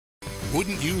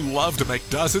Wouldn't you love to make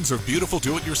dozens of beautiful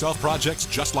do-it-yourself projects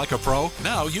just like a pro?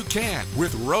 Now you can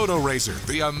with Rotorazer,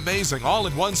 the amazing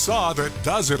all-in-one saw that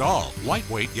does it all.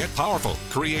 Lightweight yet powerful.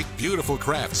 Create beautiful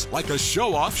crafts like a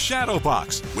show-off shadow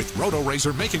box. With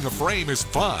Rotorazer, making a frame is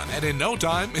fun, and in no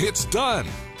time, it's done.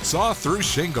 Saw through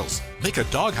shingles. Make a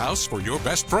doghouse for your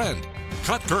best friend.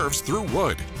 Cut curves through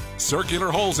wood. Circular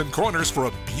holes in corners for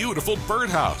a beautiful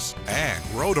birdhouse. And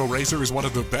Rotorazer is one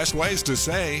of the best ways to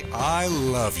say, I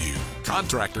love you.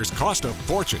 Contractors cost a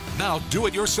fortune. Now do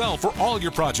it yourself for all your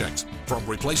projects. From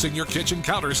replacing your kitchen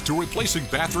counters to replacing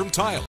bathroom tile.